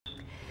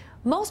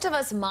Most of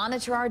us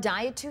monitor our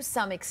diet to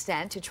some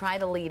extent to try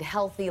to lead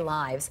healthy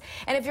lives.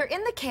 And if you're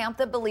in the camp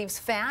that believes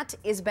fat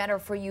is better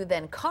for you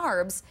than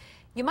carbs,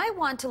 you might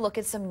want to look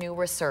at some new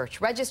research.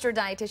 Registered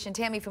dietitian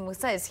Tammy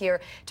Famusa is here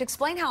to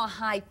explain how a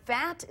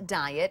high-fat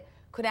diet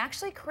could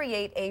actually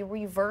create a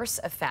reverse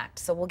effect.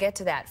 So we'll get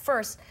to that.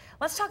 First,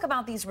 let's talk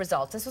about these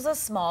results. This was a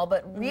small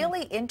but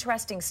really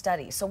interesting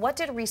study. So what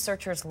did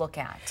researchers look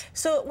at?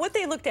 So what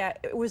they looked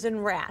at was in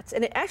rats,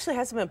 and it actually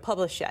hasn't been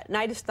published yet. And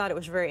I just thought it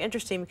was very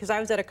interesting because I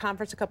was at a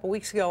conference a couple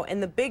weeks ago,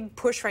 and the big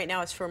push right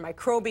now is for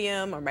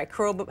microbiome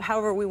or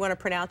however we want to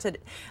pronounce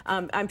it.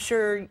 I'm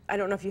sure, I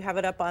don't know if you have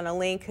it up on a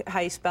link, how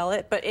you spell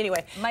it, but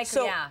anyway.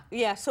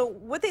 Yeah, so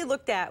what they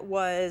looked at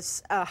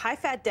was a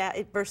high-fat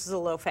diet versus a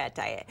low-fat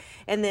diet.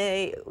 And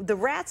the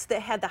rats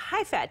that had the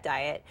high-fat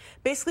diet,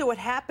 basically what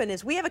happened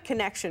is we have a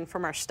connection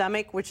from our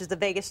stomach, which is the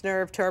vagus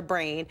nerve, to our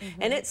brain,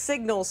 and it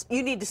signals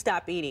you need to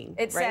stop eating.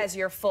 It says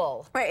you're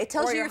full. Right, it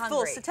tells you you're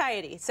full. Hungry.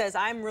 Satiety. It says,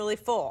 I'm really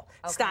full.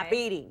 Okay. Stop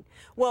eating.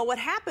 Well, what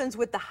happens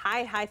with the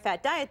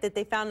high-fat diet that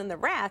they found in the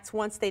rats,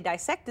 once they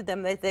dissected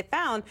them, they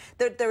found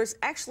that there was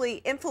actually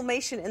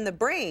inflammation in the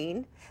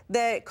brain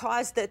that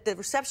caused that the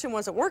reception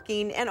wasn't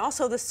working, and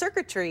also the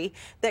circuitry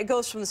that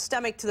goes from the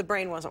stomach to the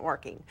brain wasn't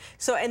working.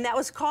 So, and that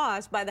was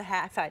caused by the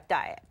high-fat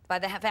diet. By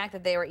the fact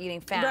that they were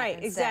eating fat. Right,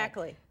 instead.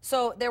 exactly.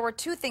 So there were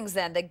two things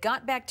then. The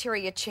gut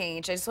bacteria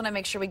changed. I just want to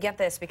make sure we get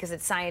this because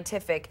it's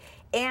scientific.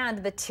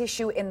 And the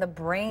tissue in the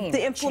brain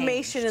The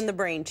inflammation changed. in the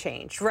brain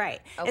changed,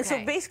 right. Okay. And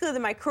so basically the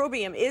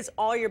microbiome is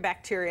all your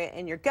bacteria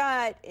in your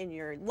gut, in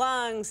your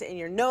lungs, in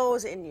your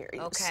nose, in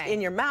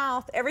your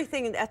mouth,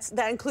 everything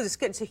that includes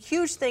skin. It's a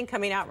huge thing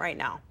coming out right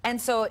now.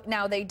 And so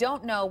now they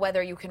don't know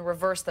whether you can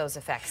reverse those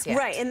effects yet.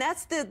 Right, and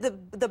that's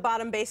the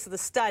bottom base of the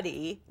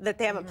study that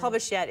they haven't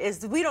published yet,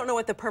 is we don't know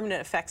what the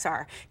permanent effects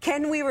are.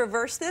 Can we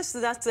reverse this?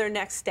 So that's their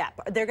next step.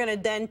 They're going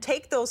to then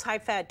take those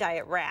high-fat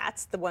diet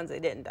rats, the ones they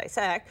didn't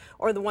dissect,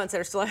 or the ones that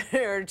are still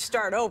or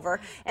start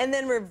over, and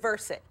then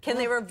reverse it. Can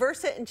they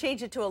reverse it and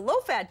change it to a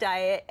low-fat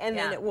diet, and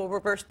then it will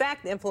reverse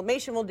back, the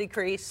inflammation will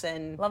decrease,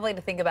 and... Lovely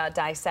to think about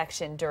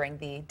dissection during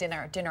the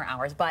dinner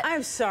hours, but...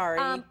 I'm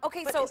sorry.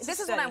 Okay, so this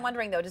is what I'm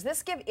wondering, though. Does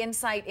this give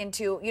insight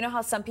into, you know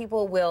how some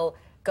people will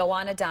go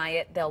on a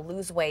diet, they'll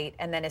lose weight,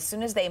 and then as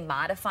soon as they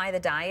modify the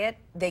diet,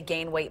 they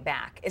gain weight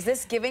back. Is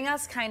this giving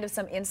us kind of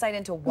some insight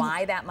into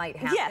why that might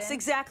happen? Yes,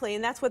 exactly,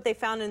 and that's what they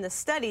found in the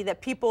study,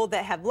 that people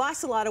that have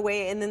lost a lot of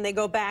weight and then they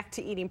go back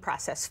to eating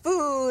processed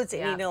foods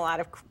and eating a lot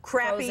of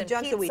crappy frozen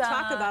junk pizza, that we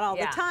talk about all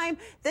the time,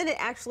 then it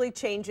actually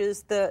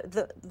changes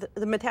the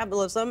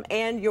metabolism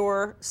and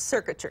your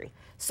circuitry.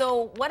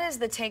 So what is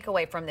the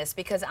takeaway from this?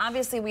 Because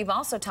obviously we've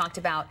also talked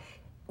about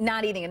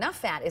not eating enough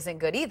fat isn't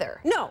good either.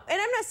 No, and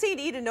I'm not saying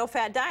to eat a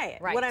no-fat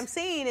diet. Right. What I'm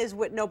saying is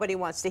what nobody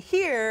wants to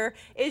hear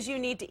is you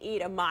need to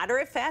eat a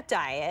moderate fat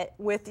diet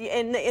with,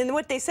 and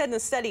what they said in the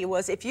study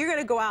was if you're going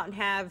to go out and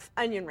have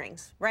onion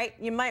rings, right,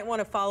 you might want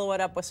to follow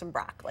it up with some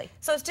broccoli.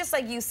 So it's just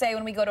like you say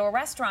when we go to a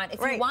restaurant,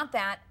 if you want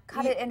that,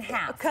 cut it in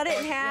half. Cut it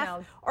in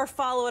half, or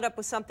follow it up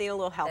with something a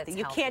little healthy.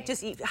 You can't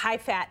just eat high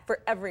fat for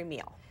every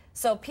meal.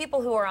 So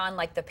people who are on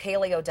like the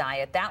paleo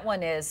diet, that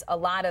one is a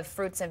lot of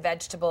fruits and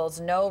vegetables,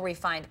 no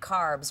refined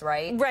carbs,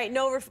 right? Right,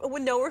 no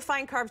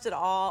refined carbs at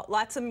all,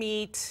 lots of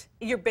meat,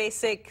 your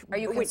basic... Are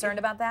you concerned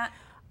about that?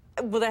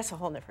 Well, that's a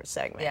whole different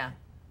segment. Yeah.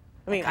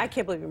 I mean, I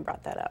can't believe you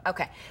brought that up.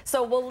 Okay,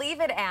 so we'll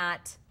leave it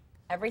at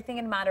everything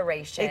in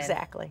moderation.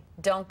 Exactly.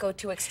 Don't go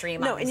too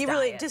extreme on No, these and you diets.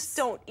 really just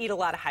don't eat a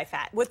lot of high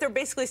fat. What they're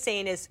basically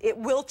saying is it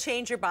will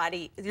change your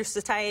body, your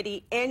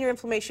satiety, and your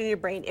inflammation in your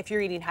brain if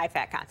you're eating high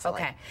fat constantly.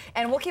 Okay,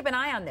 and we'll keep an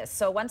eye on this.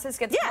 So once this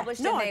gets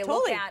published and they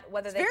look at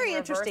whether they can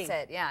reverse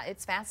it. Yeah,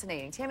 it's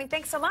fascinating. Tammy,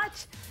 thanks so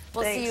much.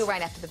 We'll see you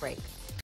right after the break.